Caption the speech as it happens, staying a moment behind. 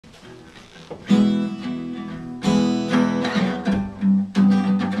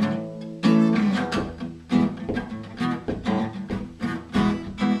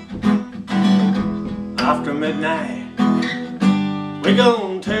midnight, we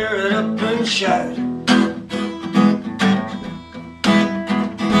gon' tear it up and shout.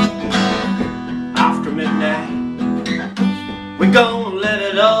 After midnight, we gon' let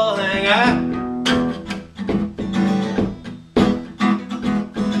it all hang out.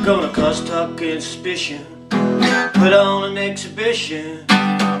 Gonna cause talk and suspicion, put on an exhibition,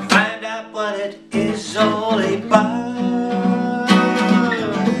 find out what it is all about.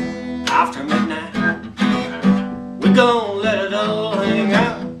 After midnight, we gon' let it all hang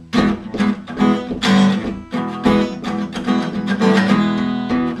out.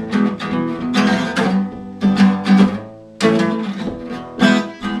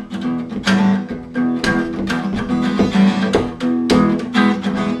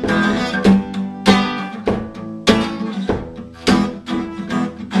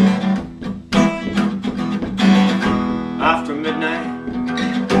 After midnight,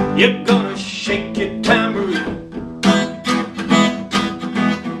 you're gonna shake your tambourine.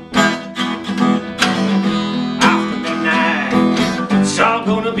 After midnight, it's all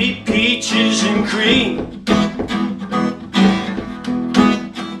gonna be peaches and cream.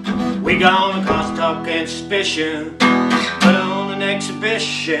 We gonna cause talk and suspicion, put on an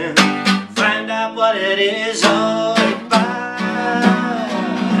exhibition, find out what it is all about.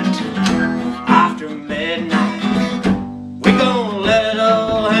 After midnight, we gonna let it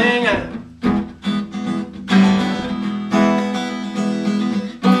all hang out.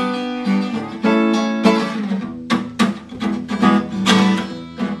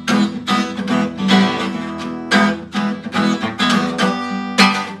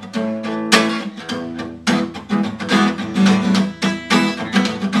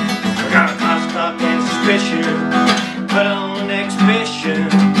 We gotta cause talk and suspicion, put on an exhibition,